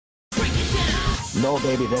No,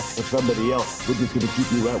 baby, that's somebody else. We're just going to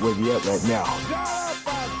keep you right where you're at right now.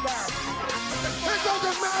 It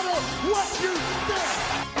doesn't matter what you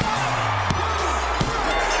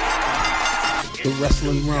think. The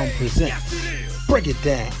Wrestling Realm presents Break It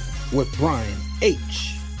Down with Brian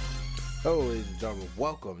H. Hello, ladies and gentlemen.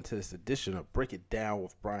 Welcome to this edition of Break It Down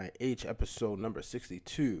with Brian H, episode number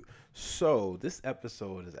 62. So, this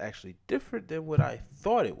episode is actually different than what I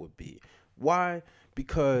thought it would be. Why?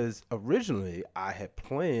 Because originally I had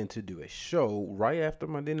planned to do a show right after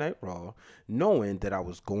Monday Night Raw, knowing that I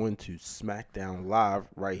was going to Smackdown Live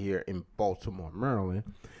right here in Baltimore, Maryland.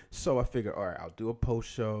 So I figured, all right, I'll do a post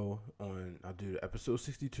show I'll do episode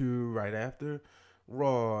 62 right after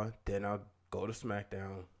Raw, then I'll go to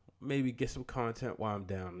Smackdown, maybe get some content while I'm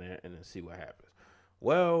down there, and then see what happens.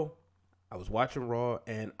 Well, I was watching Raw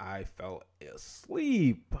and I fell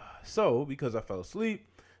asleep. So because I fell asleep,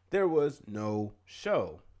 there was no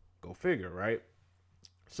show. Go figure, right?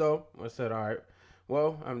 So I said, all right,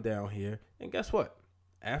 well, I'm down here. And guess what?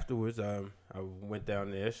 Afterwards, I went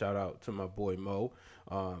down there. Shout out to my boy Mo.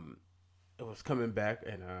 It was coming back,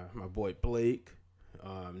 and my boy Blake,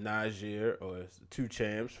 Najir, or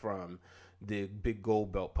 2Chambz from the Big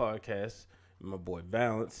Gold Belt podcast, my boy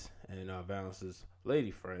Valance, and Valance's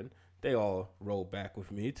lady friend. They all rolled back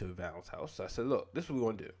with me to Valance's house. So I said, look, this is what we're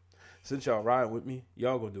going to do. Since y'all riding with me,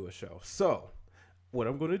 y'all gonna do a show. So, what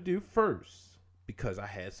I'm gonna do first, because I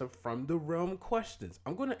had some from the realm questions,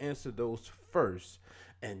 I'm gonna answer those first,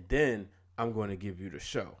 and then I'm gonna give you the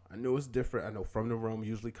show. I know it's different. I know from the realm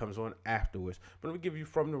usually comes on afterwards, but I'm gonna give you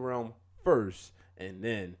from the realm first, and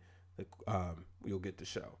then you'll get the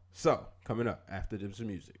show. So, coming up after this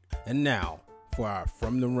music. And now for our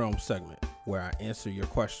From the Realm segment, where I answer your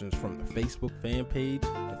questions from the Facebook fan page,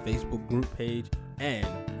 the Facebook group page, and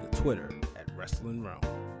the Twitter at Wrestling Realm.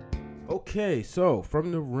 Okay, so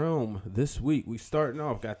from the realm this week, we starting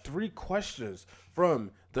off. Got 3 questions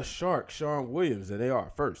from the Shark, Sean Williams, and they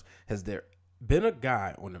are: first, has there been a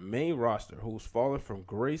guy on the main roster who's fallen from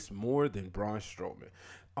grace more than Braun Strowman?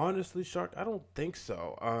 Honestly, Shark, I don't think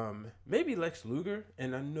so. Maybe Lex Luger,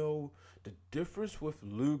 and I know the difference with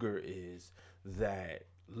Luger is that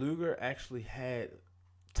Luger actually had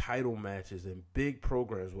title matches and big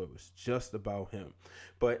programs where it was just about him.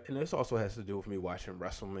 And this also has to do with me watching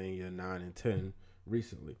WrestleMania 9 and 10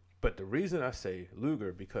 recently. But the reason I say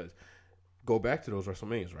Luger, because go back to those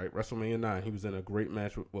WrestleManias, right? WrestleMania 9, he was in a great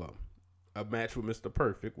match with, a match with Mr.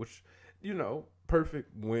 Perfect, which,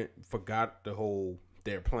 Perfect forgot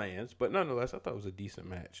their plans, but nonetheless, I thought it was a decent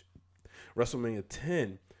match. WrestleMania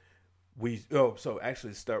 10,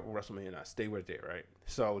 start with WrestleMania 9, stay right there, right?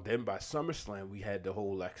 So then by SummerSlam, we had the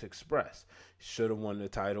whole Lex Express. Should have won the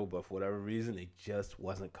title, but for whatever reason, they just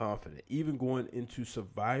wasn't confident. Even going into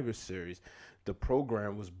Survivor Series, the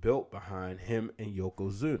program was built behind him and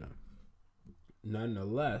Yokozuna.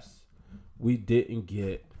 Nonetheless, we didn't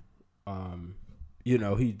get,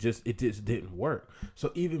 it just didn't work.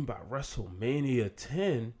 So even by WrestleMania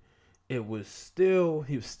 10, he was still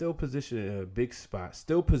positioned in a big spot,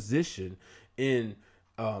 still positioned in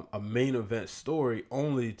a main event story,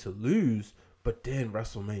 only to lose. But then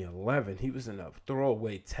WrestleMania 11, he was in a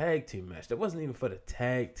throwaway tag team match that wasn't even for the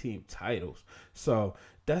tag team titles. So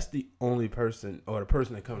that's the only person, or the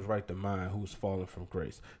person that comes right to mind, who's fallen from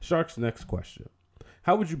grace. Shark's next question: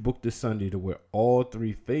 how would you book this Sunday to where all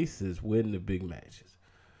 3 faces win the big matches?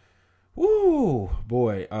 Woo,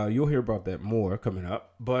 boy, you'll hear about that more coming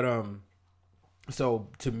up. But so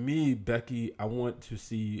to me, Becky, I want to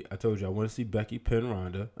see Becky pin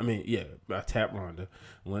Ronda. Tap Ronda.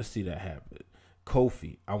 I want to see that happen.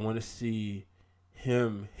 Kofi, I want to see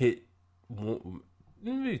him hit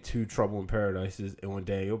maybe 2 Trouble in Paradises and with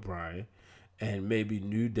Daniel Bryan, and maybe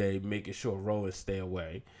New Day making sure Rollins stay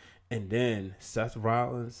away, and then Seth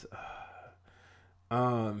Rollins.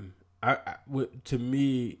 To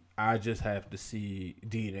me, I just have to see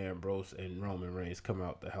Dean Ambrose and Roman Reigns come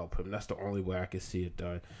out to help him. That's the only way I can see it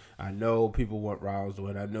done. I know people want Rollins to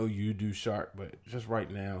win. I know you do, Shark, but just right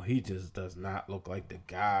now, he just does not look like the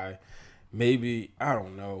guy. Maybe, I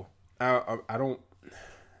don't know. I don't.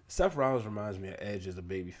 Seth Rollins reminds me of Edge as a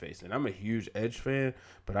babyface, and I'm a huge Edge fan,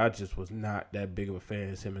 but I just was not that big of a fan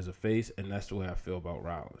as him as a face, and that's the way I feel about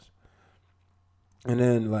Rollins. And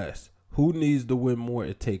then last, who needs to win more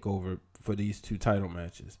at TakeOver for these 2 title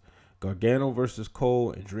matches? Gargano versus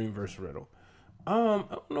Cole and Dream versus Riddle. I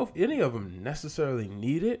don't know if any of them necessarily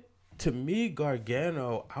need it. To me,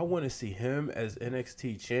 Gargano, I want to see him as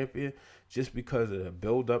NXT champion just because of the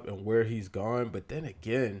build-up and where he's gone. But then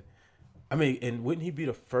again, and wouldn't he be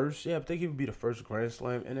the first? Yeah, I think he would be the first Grand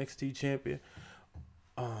Slam NXT champion.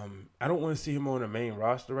 I don't want to see him on the main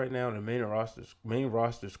roster right now. The main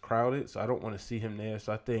roster's crowded, so I don't want to see him there.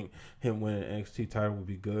 So I think him winning the NXT title would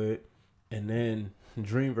be good. And then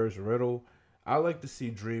Dream versus Riddle. I like to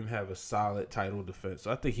see Dream have a solid title defense.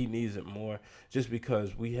 So I think he needs it more just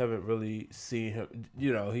because we haven't really seen him.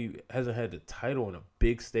 You know, he hasn't had the title on a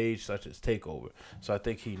big stage such as TakeOver. So I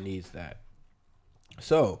think he needs that.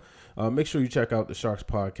 So make sure you check out the Sharks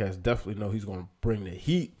podcast. Definitely know he's going to bring the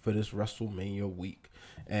heat for this WrestleMania week.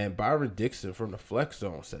 And Byron Dixon from the Flex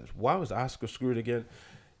Zone says, why was Asuka screwed again?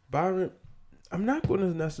 Byron, I'm not going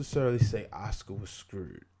to necessarily say Asuka was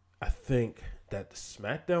screwed. I think that the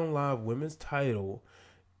SmackDown Live women's title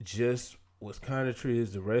just was kind of treated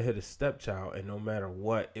as the redheaded stepchild, and no matter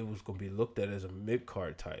what, it was going to be looked at as a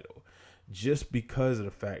mid-card title just because of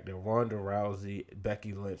the fact that Ronda Rousey,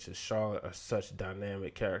 Becky Lynch, and Charlotte are such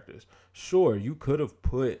dynamic characters. Sure, you could have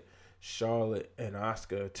put Charlotte and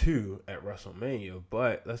Asuka too at WrestleMania,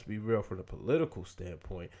 but let's be real, from the political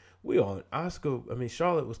standpoint,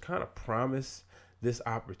 Charlotte was kind of promised this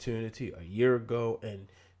opportunity a year ago, and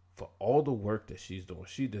for all the work that she's doing,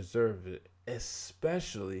 she deserves it,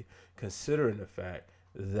 especially considering the fact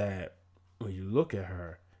that when you look at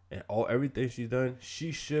her and everything she's done,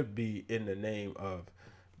 she should be in the name of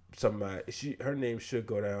somebody. Her name should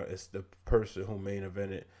go down as the person who main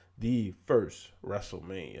evented the first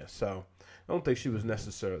WrestleMania. So I don't think she was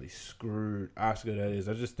necessarily screwed. Asuka, that is.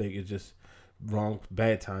 I just think it's just wrong,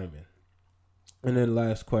 bad timing. And then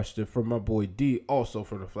last question from my boy D, also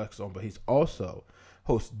from the Flex Zone, but he's also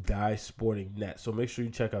hosts Die Sporting Net. So make sure you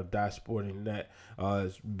check out Die Sporting Net.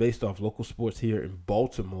 It's based off local sports here in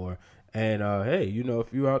Baltimore. And hey, you know,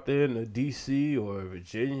 if you're out there in the DC or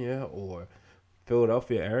Virginia or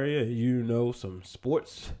Philadelphia area, you know some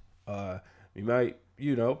sports, you might,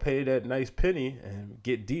 you know, pay that nice penny and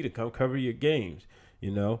get D to come cover your games, you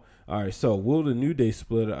know. All right, so will the New Day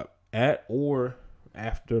split up at or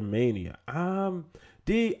after Mania?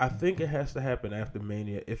 D, I think it has to happen after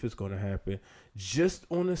Mania if it's going to happen, just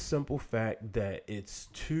on the simple fact that it's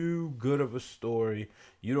too good of a story.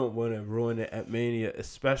 You don't want to ruin it at Mania,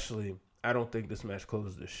 especially, I don't think this match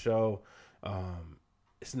closes the show.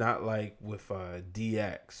 It's not like with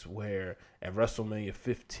DX, where at WrestleMania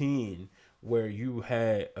 15, where you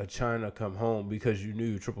had a China come home because you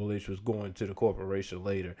knew Triple H was going to the corporation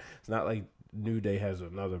later. It's not like New Day has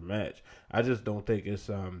another match. I just don't think it's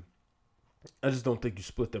I just don't think you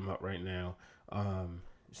split them up right now.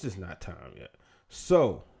 It's just not time yet.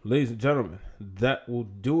 So, ladies and gentlemen, that will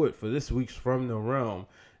do it for this week's From the Realm.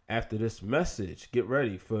 After this message, get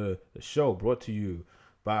ready for the show brought to you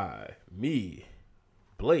by me,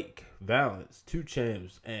 Blake, Valance,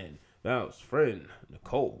 2Chambz, and Valance's friend,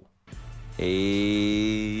 Nicole.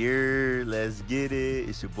 Hey, let's get it.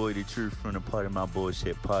 It's your boy, The Truth, from the Part of My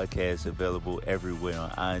Bullshit podcast, available everywhere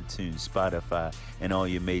on iTunes, Spotify, and all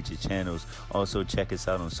your major channels. Also, check us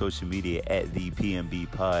out on social media at the PMB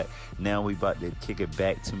Pod. Now we about to kick it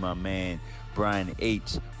back to my man, Brian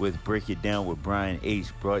H, with Break It Down with Brian H,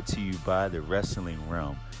 brought to you by the Wrestling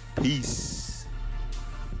Realm. Peace.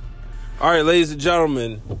 All right, ladies and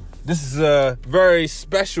gentlemen, this is a very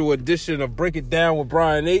special edition of Break It Down with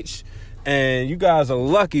Brian H. And you guys are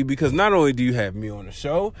lucky because not only do you have me on the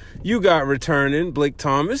show, you got returning Blake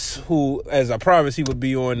Thomas, who, as I promised, he would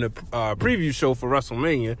be on the preview show for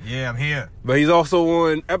WrestleMania. Yeah, I'm here. But he's also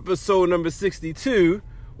on episode number 62.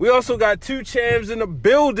 We also got 2Chambz in the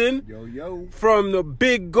building. Yo. From the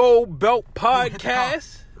Big Gold Belt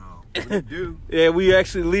podcast. What do you do? Yeah, we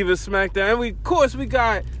actually leaving SmackDown. And of course, we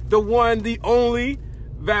got the one, the only,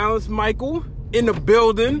 Valance Michael in the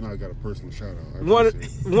building. I got a personal shout out. One of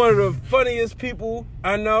the funniest people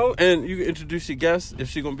I know. And you can introduce your guest if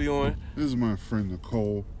she's going to be on. This is my friend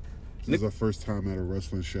Nicole. This is our first time at a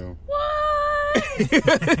wrestling show.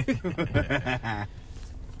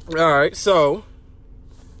 All right, so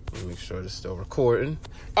let me make sure it's still recording.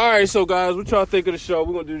 All right, so guys, what y'all think of the show?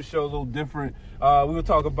 We're going to do the show a little different. We're going to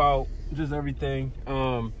talk about just everything.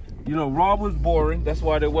 You know, Raw was boring. That's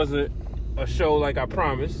why there wasn't a show like I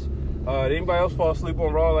promised. Did anybody else fall asleep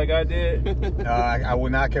on Raw like I did? I will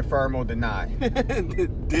not confirm or deny.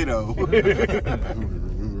 Ditto. I don't even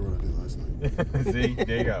remember what I did last night. See,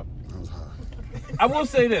 there you go. I was high. I will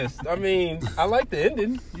say this. I mean, I like the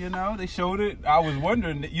ending. You know, they showed it. I was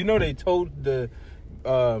wondering. You know, they told the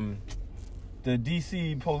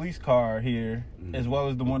DC police car here, as well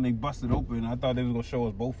as the one they busted open. I thought they was gonna show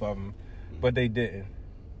us both of them, but they didn't.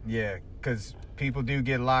 Yeah, because people do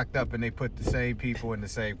get locked up and they put the same people in the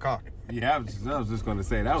same car. Yeah, I was just going to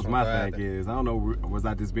say, that was my thing is, I don't know, was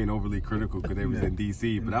I just being overly critical because they was in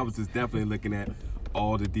D.C., but I was just definitely looking at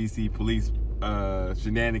all the D.C. police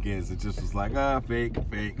shenanigans. It just was like, fake.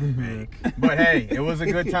 But hey, it was a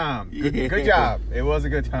good time. Good job. It was a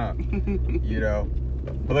good time. You know.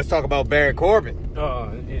 But let's talk about Baron Corbin.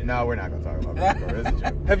 Yeah. No, we're not going to talk about Baron Corbin. It's a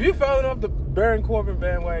joke. Have you fallen off the Baron Corbin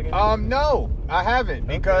bandwagon? No, I haven't,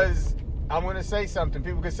 because I'm going to say something.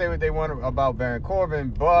 People can say what they want about Baron Corbin,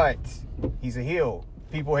 but he's a heel.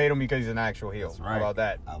 People hate him because he's an actual heel. That's right. How about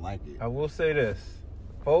that? I like it. I will say this,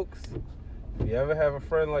 folks. If you ever have a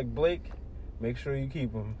friend like Blake, make sure you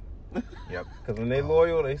keep him. Yep. Because when they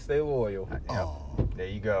loyal, they stay loyal. Yep. There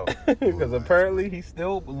you go. Because apparently he's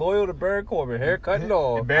still loyal to Baron Corbin, haircut and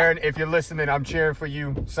all. Baron, if you're listening, I'm cheering for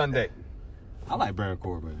you Sunday. I like Baron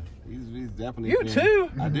Corbin. He's definitely You too?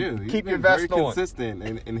 I do. He's Keep been your vest very on.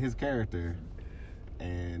 consistent in his character,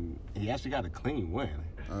 and he actually got a clean win,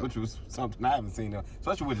 which was something I haven't seen,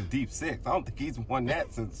 especially with the Deep Six. I don't think he's won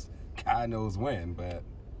that since God knows when, but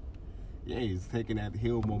yeah, he's taking that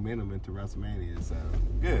heel momentum into WrestleMania. So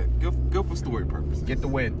good for story purposes. Get the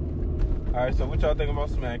win. All right, so what y'all think about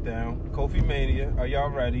Smackdown? Kofi-Mania, are y'all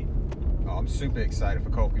ready? Oh, I'm super excited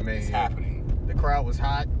for Kofi-Mania. It's happening. The crowd was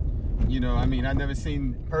hot. You know, I mean, I've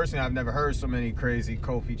never heard so many crazy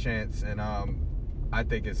Kofi chants, and I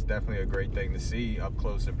think it's definitely a great thing to see up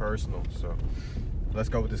close and personal. So let's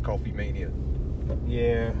go with this Kofi-Mania.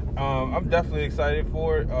 Yeah, I'm definitely excited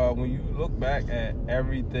for it. When you look back at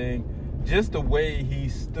everything, just the way he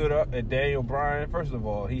stood up at Daniel Bryan, first of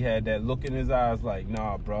all, he had that look in his eyes like,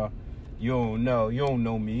 nah, bro, you don't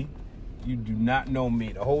know me. You do not know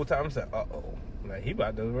me. The whole time I said, uh-oh. Like, he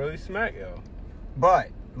about to really smack yo. But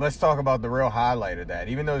let's talk about the real highlight of that.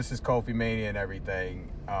 Even though this is Kofi-Mania and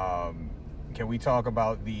everything, can we talk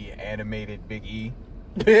about the animated Big E?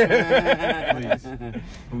 Please.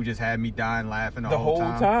 Who just had me dying laughing the whole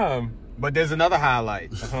time. But there's another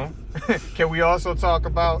highlight. Can we also talk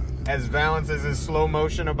about, as Valance is in slow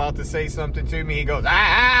motion about to say something to me, he goes,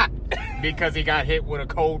 ah! Because he got hit with a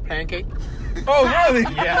cold pancake? Oh, really?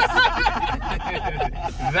 Yes.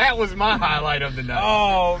 That was my highlight of the night.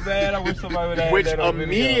 Oh, man, I wish somebody would have Which that on video.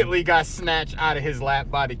 immediately got snatched out of his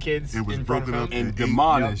lap by the kids. It was in front broken of up him. And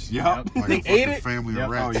demolished. Yep. Like They a fucking ate it? family Yep. of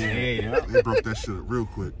rats. Oh, yeah. They broke that shit up real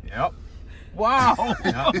quick. Yep. Wow.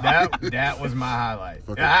 That was my highlight.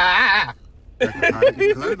 Fucking- Ah! Because I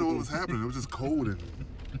didn't know what was happening. It was just cold and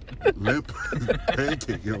limp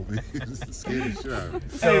pancake, yo, man. Just scared the shit out of me.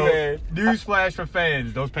 So, Hey, man. newsflash for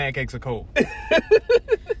fans, those pancakes are cold.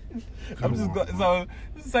 I'm just so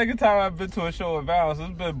this is the second time I've been to a show with Valance.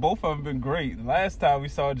 Both of them been great. Last time we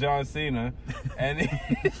saw John Cena, and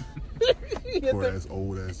Poor ass,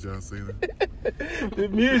 old ass John Cena. the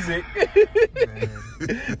music.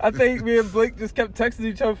 I think me and Blake just kept texting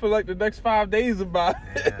each other for like the next 5 days about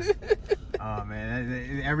it. Oh,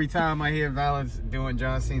 man. Every time I hear Valance doing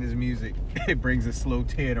John Cena's music, it brings a slow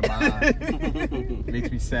tear to my eye. Makes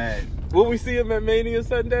me sad. Will we see him at Mania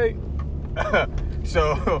Sunday?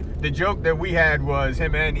 So, the joke that we had was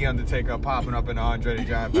him and The Undertaker popping up in the Andre the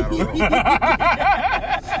Giant Battle Royal.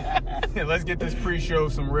 Let's get this pre-show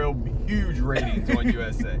some real huge ratings on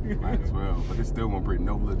USA. Might as well, but it still won't bring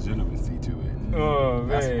no legitimacy to it. Oh, man.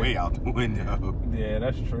 That's way out the window. Yeah,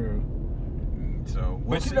 that's true. So,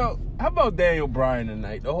 But you know, how about Daniel Bryan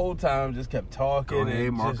tonight? The whole time just kept talking Go ahead,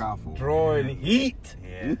 and mark just out for it. drawing heat.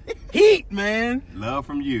 Yeah. Heat, man. Love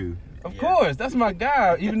from you. Of course, that's my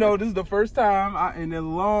guy. Even though this is the first time in a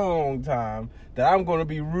long time that I'm going to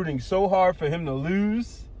be rooting so hard for him to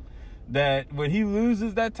lose, that when he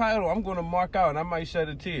loses that title, I'm going to mark out and I might shed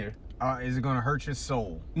a tear. Is it going to hurt your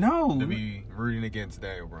soul No. to be rooting against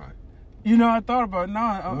Daniel Bryan? You know, I thought about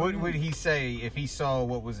it. What would he say if he saw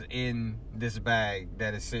what was in this bag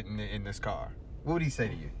that is sitting in this car? What would he say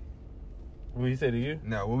to you? What did he say to you?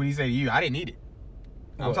 No, what would he say to you? I didn't need it.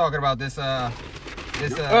 I'm What? talking about this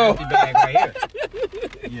empty bag right here.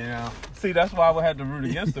 You know? See, that's why I would have to root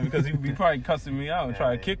against him, because he would be probably cussing me out and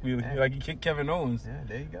try to kick me like he kicked Kevin Owens. Yeah,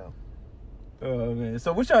 there you go. Oh, man.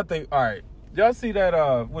 So what y'all think? All right. Y'all see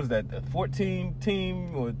that, what is that, the 14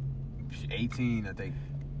 team or 18, I think.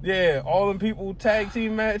 yeah, all them people tag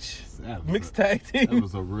team match, mixed tag team. That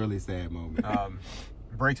was a really sad moment.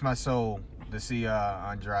 Breaks my soul to see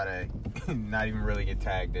Andrade not even really get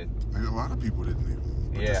tagged in. Like, a lot of people didn't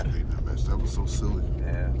even participate in that match. That was so silly.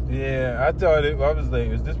 Yeah. Yeah, I thought I was like,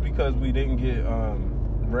 is this because we didn't get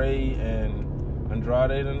Ray and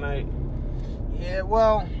Andrade tonight? Yeah,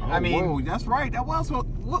 well, I mean... Whoa, that's right. That was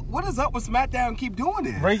what is up with SmackDown keep doing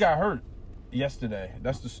this? Ray got hurt yesterday.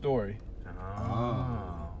 That's the story. Oh.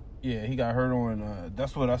 Yeah, he got hurt on,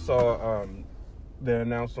 that's what I saw they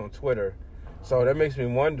announced on Twitter. So that makes me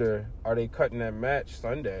wonder, are they cutting that match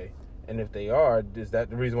Sunday? And if they are, is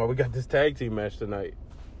that the reason why we got this tag team match tonight?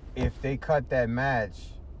 if they cut that match,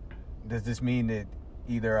 does this mean that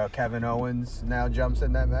either Kevin Owens now jumps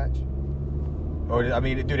in that match? Or, I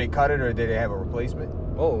mean, do they cut it or do they have a replacement?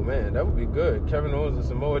 Oh, man, that would be good. Kevin Owens and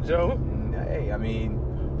Samoa Joe? Hey, I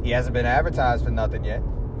mean, he hasn't been advertised for nothing yet,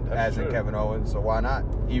 as in Kevin Owens, so why not?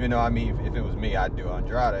 Even though, I mean, if it was me, I'd do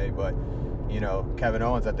Andrade, but, you know, Kevin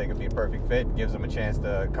Owens, I think, would be a perfect fit. Gives him a chance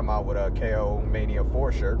to come out with a KO-Mania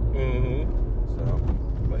 4 shirt. Mm-hmm. So.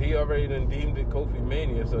 But he already done deemed it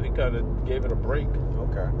Kofi-Mania, so he kind of gave it a break.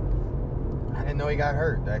 Okay. I didn't know he got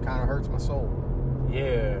hurt. That kind of hurts my soul.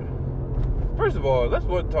 Yeah. First of all, let's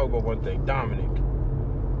talk about one thing. Dominic.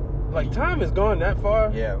 Like, time has gone that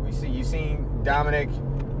far. Yeah, you seen Dominic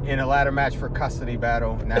in a ladder match for custody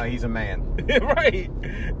battle. Now he's a man. Right.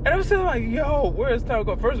 And I'm saying, like, yo, where is time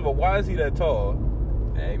going? First of all, why is he that tall?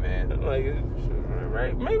 Hey, man. Like,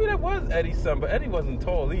 right? Maybe that was Eddie's son, but Eddie wasn't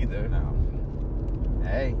tall either. No.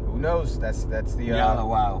 Hey, who knows? That's the Y'all are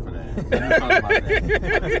wild for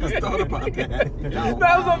that. I just thought about that.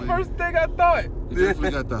 That was the first thing I thought. He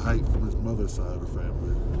definitely got the height from his mother's side of the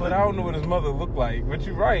family. But I don't know what his mother looked like. But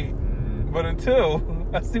you're right. But until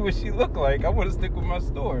I see what she looked like, I want to stick with my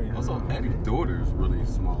story. Also, Eddie's daughter's really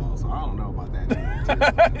small, so I don't know about that either,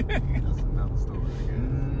 too. That's another story,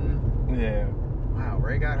 I guess. Yeah. Wow,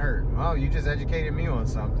 Ray got hurt. Oh, you just educated me on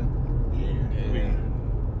something. Yeah.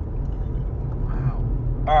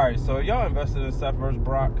 All right, so y'all invested in Seth versus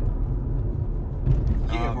Brock?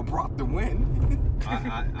 Yeah, for Brock to win.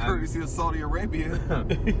 Courtesy of Saudi Arabia.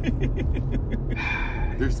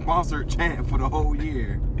 Their sponsored chant for the whole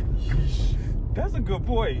year. That's a good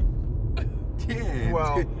point. Yeah.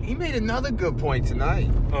 Well, he made another good point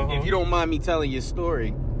tonight. If you don't mind me telling your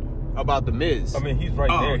story about the Miz. I mean, he's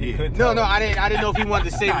right there. He could tell No, I didn't know if he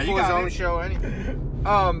wanted to save it for his own show or anything.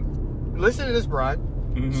 Listen to this, Brian.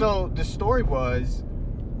 Mm-hmm. So the story was,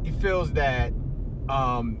 he feels that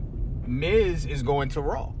Miz is going to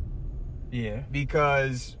Raw. Yeah.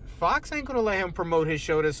 Because Fox ain't going to let him promote his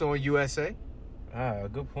show that's on USA. Ah,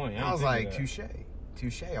 good point. I was like, touche.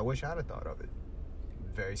 I wish I'd have thought of it.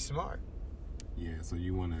 Very smart. Yeah, so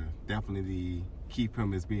you want to definitely keep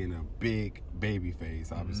him as being a big baby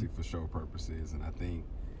face, obviously for show purposes. And I think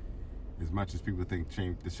as much as people think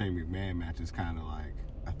the Shane McMahon match is kind of like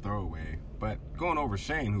a throwaway, but going over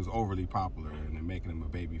Shane, who's overly popular, and then making him a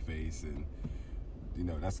baby face, and you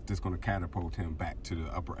know, that's just going to catapult him back to the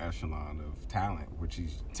upper echelon of talent, which he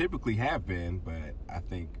typically have been. But I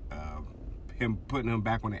think him putting him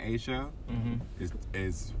back on the A show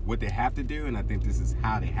is what they have to do, and I think this is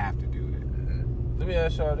how they have to do it. Let me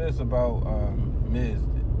ask y'all this about Miz.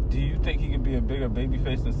 Do you think he could be a bigger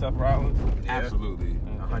babyface than Seth Rollins? Yeah. Absolutely.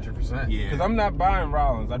 100%. Yeah. Because I'm not buying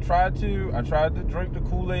Rollins. I tried to drink the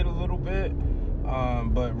Kool-Aid a little bit.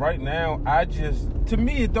 But right now, to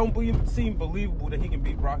me, it don't seem believable that he can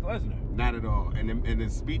beat Brock Lesnar. Not at all. And in the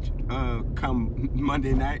speech come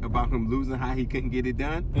Monday night about him losing, how he couldn't get it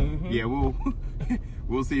done, yeah,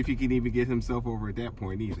 we'll see if he can even get himself over at that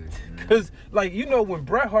point either. Because, like, you know, when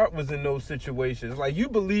Bret Hart was in those situations, like, you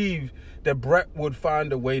believe that Bret would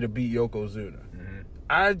find a way to beat Yokozuna.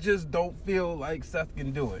 I just don't feel like Seth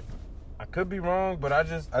can do it. I could be wrong, but I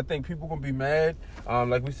think people gonna be mad.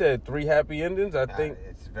 Like we said, 3 happy endings. I think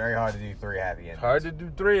it's very hard to do 3 happy endings. Hard to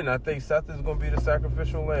do 3, and I think Seth is gonna be the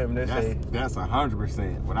sacrificial lamb. That's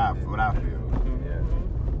 100% what I feel.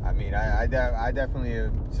 Yeah. I mean, I definitely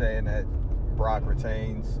am saying that Brock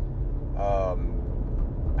retains. I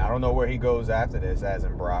don't know where he goes after this, as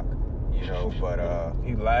in Brock, you know, but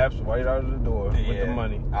he laughs right out of the door with the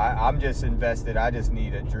money. I'm just invested. I just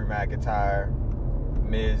need a Drew McIntyre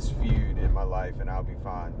Miz feud in my life, and I'll be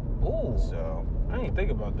fine. Ooh. So I didn't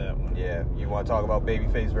think about that one. Yeah, you want to talk about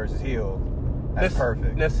babyface versus heel? That's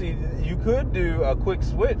perfect. Now, see, you could do a quick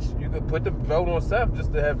switch. You could put the belt on Seth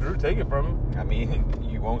just to have Drew take it from him. I mean,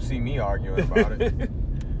 you won't see me arguing about it.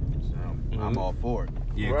 So I'm all for it.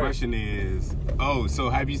 Yeah. Right. Question is, so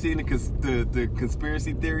have you seen the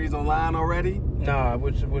conspiracy theories online already? Nah,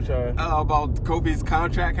 which are about Kofi's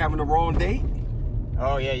contract having the wrong date?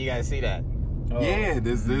 Oh yeah, you gotta see that. Oh. Yeah,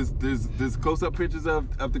 there's close-up pictures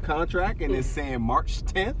of the contract, and it's saying March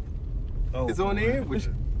 10th. It's on there, which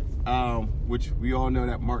we all know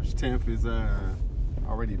that March 10th is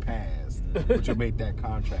already passed, which will make that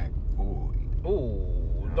contract void.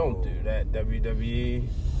 Ooh, don't do that, WWE.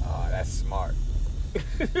 Oh, that's smart.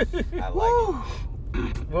 I like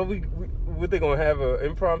it. Well, what they gonna have an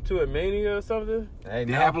impromptu at Mania or something? Hey,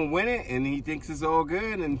 they have him win it, and he thinks it's all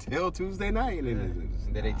good until Tuesday night.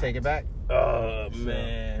 Did they take it back? Oh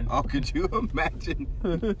man! Oh, could you imagine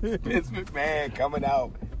Vince McMahon coming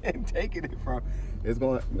out and taking it from? It's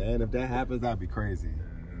going, man. If that happens, that'd be crazy.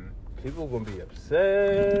 People gonna be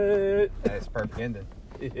upset. That's perfect ending.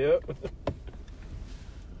 Yep.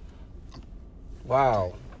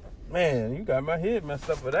 Wow. Man, you got my head messed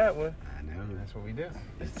up for that one. I know. That's what we do.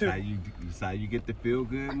 That's how you get the feel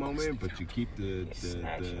good moment, but you keep the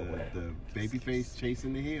baby face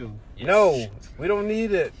chasing the heel. No, we don't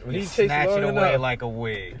need it. He chased Snatch it long away enough. like a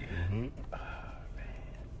wig.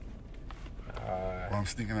 Well, I'm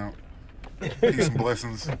sneaking out. Peace and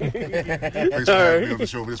blessings. Thanks for having me on the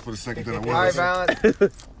show. This for the second that I All right, was.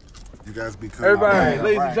 Valance. You guys be cool. Everybody,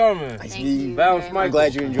 ladies and gentlemen, Thank you Valance very Michael. much. I'm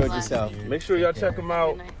glad you enjoyed Glad yourself. you- make sure y'all check him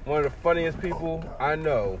out. Good night. One of the funniest people I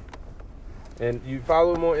know. And you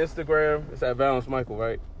follow him on Instagram. It's at Valance Michael,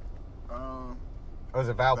 right? Was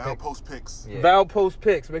it Val Val Pick? post pics. Yeah. Val post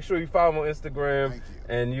pics. Make sure you follow him on Instagram. Thank you.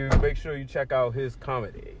 And you make sure you check out his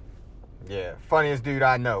comedy. Yeah, funniest dude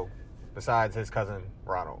I know, besides his cousin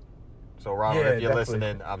Ronald. So Ronald, Yeah, if you're definitely.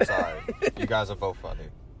 listening, I'm sorry. You guys are both funny.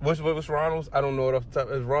 What's Ronald's? I don't know it off the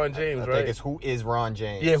top. It's Ron James, I right? think it's Who is Ron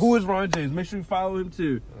James? Yeah, who is Ron James? Make sure you follow him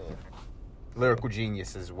too. Lyrical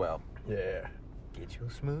genius as well. Yeah. Get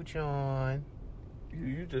your smooch on.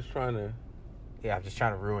 You just trying to. Yeah, I'm just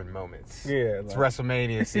trying to ruin moments. Yeah. It's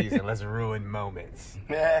WrestleMania season. Let's ruin moments.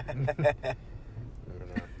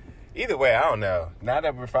 Either way, I don't know. Now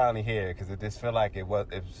that we're finally here, because it just feel like it was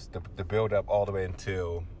the build up all the way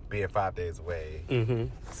until being 5 days away.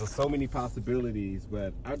 Mm-hmm. So many possibilities,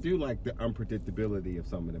 but I do like the unpredictability of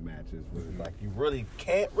some of the matches. Where like you really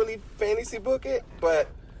can't really fantasy book it, but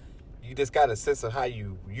you just got a sense of how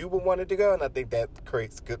you would want it to go, and I think that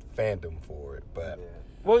creates good fandom for it. But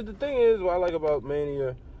Well, the thing is, what I like about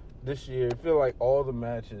Mania this year, I feel like all the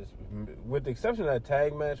matches, with the exception of that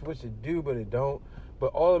tag match, which it do, but it don't, but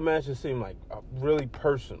all the matches seem like really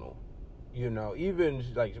personal. You know, even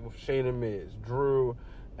like Shane and Miz, Drew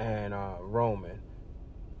and Roman,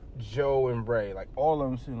 Joe and Ray, like all of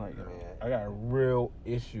them seem like, I got a real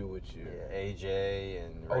issue with you. Yeah, AJ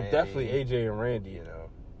and Randy. Oh, definitely AJ and Randy. You know.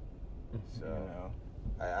 So, You know.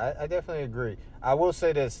 I definitely agree. I will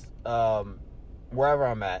say this, wherever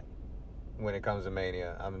I'm at when it comes to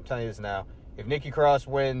Mania, I'm telling you this now, if Nikki Cross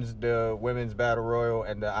wins the Women's Battle Royal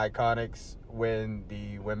and the Iconics win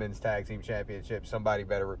the Women's Tag Team Championship, somebody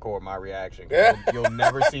better record my reaction. You'll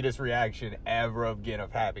never see this reaction ever again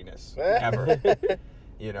of happiness. Ever.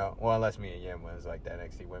 You know, well, unless me and Yem wins like the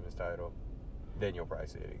NXT Women's title, then you'll probably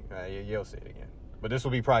see it again. You'll see it again. But this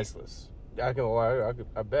will be priceless. I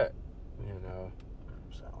bet. You know.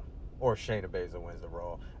 So, or Shayna Baszler wins the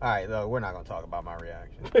Raw. All right, look, we're not gonna talk about my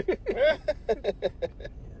reaction. You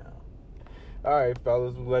know. All right,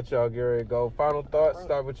 fellas, we'll let y'all get ready to go. Final thoughts.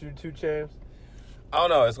 Start with you, 2Chambz. I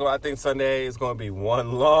don't know. I think Sunday is going to be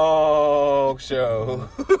one long show.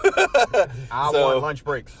 I want lunch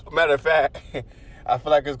breaks. Matter of fact, I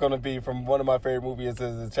feel like it's going to be from one of my favorite movies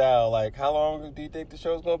as a child. Like, how long do you think the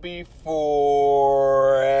show's going to be?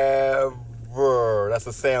 Forever. That's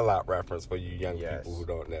a Sandlot reference for you young people who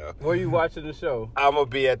don't know. Where you watching the show? I'm going to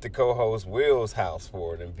be at the co-host Will's house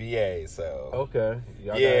for it in VA, so. Okay.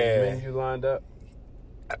 Y'all got the menu lined up?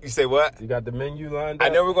 You say what? You got the menu lined up? I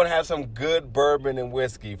know we're going to have some good bourbon and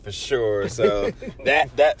whiskey for sure, so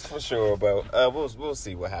that's for sure, but we'll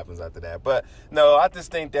see what happens after that. But, no, I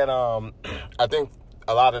just think that I think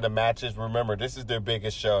a lot of the matches, remember, this is their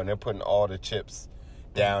biggest show, and they're putting all the chips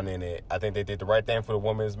down in it. I think they did the right thing for the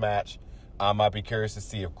women's match. I'd be curious to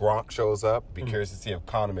see if Gronk shows up. Be curious to see if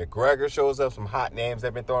Conor McGregor shows up. Some hot names that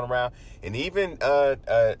have been thrown around. And even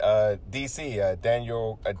DC,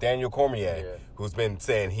 Daniel Cormier, who's been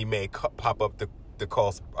saying he may pop up to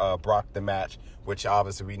cost Brock the match, which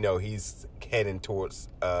obviously we know he's heading towards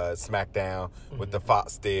Smackdown with the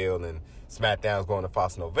Fox deal, and SmackDown's going to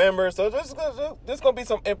Fox in November. So there's going to be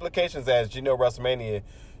some implications as, you know, WrestleMania,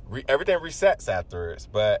 everything resets afterwards.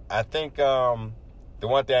 But I think... the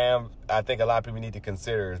one thing I think a lot of people need to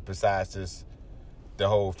consider is, besides just the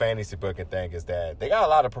whole fantasy booking thing, is that they got a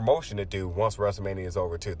lot of promotion to do once WrestleMania is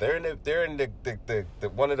over too. They're in the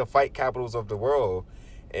one of the fight capitals of the world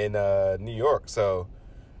in New York. So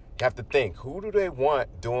you have to think, who do they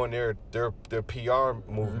want doing their PR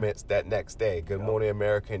movements that next day? Good Morning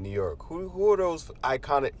America in New York. Who are those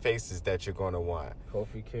iconic faces that you're going to want?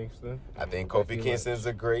 Kofi Kingston. I think Kofi Kingston is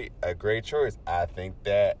a great choice. I think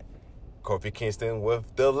that Kofi Kingston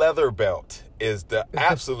with the leather belt is the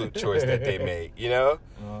absolute choice that they made, you know?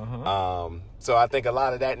 So I think a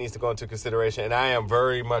lot of that needs to go into consideration. And I am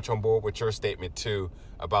very much on board with your statement, too,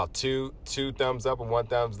 about two thumbs up and one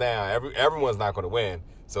thumbs down. Everyone's not going to win.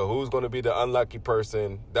 So who's going to be the unlucky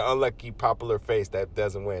person, the unlucky popular face that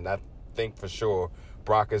doesn't win? I think for sure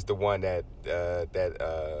Brock is the one that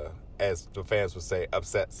as the fans would say,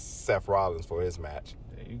 upset Seth Rollins for his match.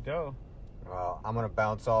 There you go. Well, I'm going to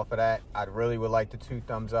bounce off of that. I really would like the 2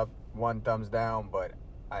 thumbs up, 1 thumbs down, but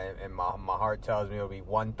my heart tells me it'll be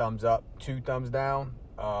 1 thumbs up, 2 thumbs down.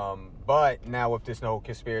 But now with this whole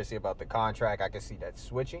conspiracy about the contract, I can see that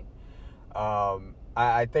switching.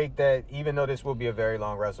 I think that even though this will be a very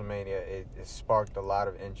long WrestleMania, it sparked a lot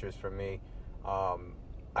of interest for me.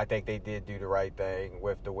 I think they did do the right thing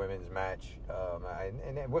with the women's match,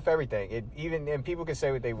 and with everything. And people can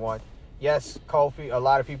say what they want. Yes, Kofi, a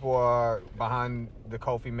lot of people are behind the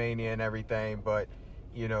Kofi-Mania and everything, but,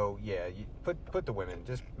 you put the women,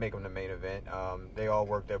 just make them the main event. They all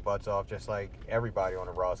work their butts off, just like everybody on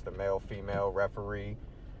the roster, male, female, referee,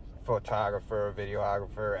 photographer,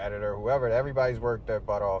 videographer, editor, whoever. Everybody's worked their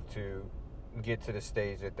butt off to get to the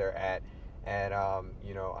stage that they're at. And,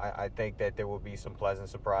 I think that there will be some pleasant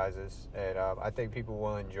surprises. And I think people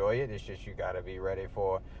will enjoy it. It's just you got to be ready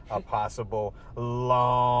for a possible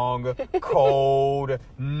long, cold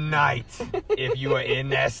night if you are in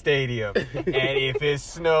that stadium. And if it's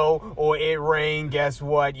snow or it rain, guess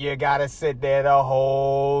what? You got to sit there the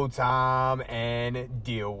whole time and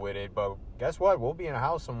deal with it. But guess what? We'll be in a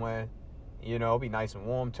house somewhere. It'll be nice and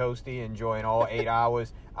warm, toasty, enjoying all 8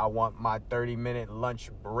 hours. I want my 30-minute lunch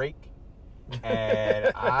break.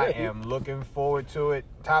 And I am looking forward to it,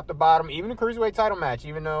 top to bottom, even the Cruiserweight title match,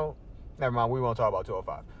 even though, never mind, we won't talk about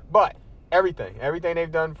 205. But everything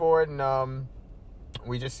they've done for it, and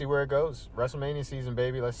we just see where it goes. WrestleMania season,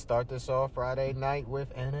 baby. Let's start this off Friday night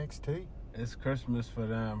with NXT. It's Christmas for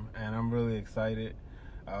them, and I'm really excited.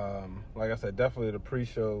 Like I said, definitely the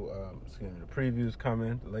pre-show, the previews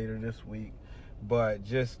coming later this week. But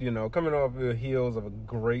just, coming off the heels of a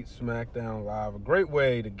great SmackDown Live, a great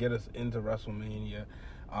way to get us into WrestleMania.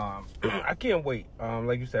 I can't wait.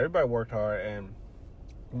 Like you said, everybody worked hard. And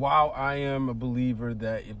while I am a believer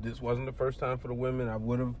that if this wasn't the first time for the women, I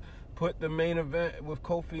would have put the main event with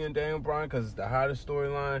Kofi and Daniel Bryan because it's the hottest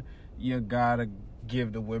storyline. You got to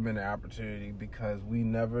give the women an opportunity because we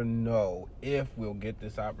never know if we'll get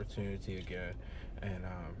this opportunity again. And,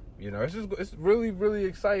 it's really, really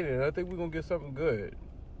exciting. I think we're going to get something good.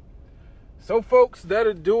 So, folks,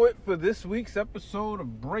 that'll do it for this week's episode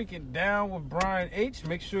of Break It Down with Brian H.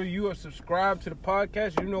 Make sure you are subscribed to the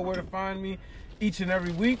podcast. You know where to find me each and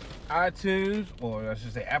every week. iTunes, or I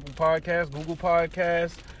should say Apple Podcasts, Google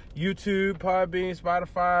Podcasts, YouTube, Podbean,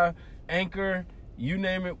 Spotify, Anchor. You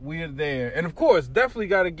name it, we are there. And, of course, definitely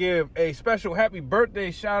got to give a special happy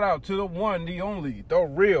birthday shout-out to the one, the only, the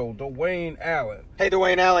real Dwayne Allen. Hey,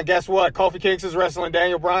 Dwayne Allen, guess what? Kofi Kingston is wrestling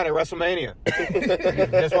Daniel Bryan at WrestleMania.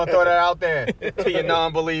 Just want to throw that out there to your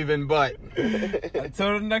non-believing butt.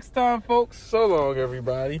 Until the next time, folks, so long,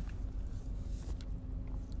 everybody.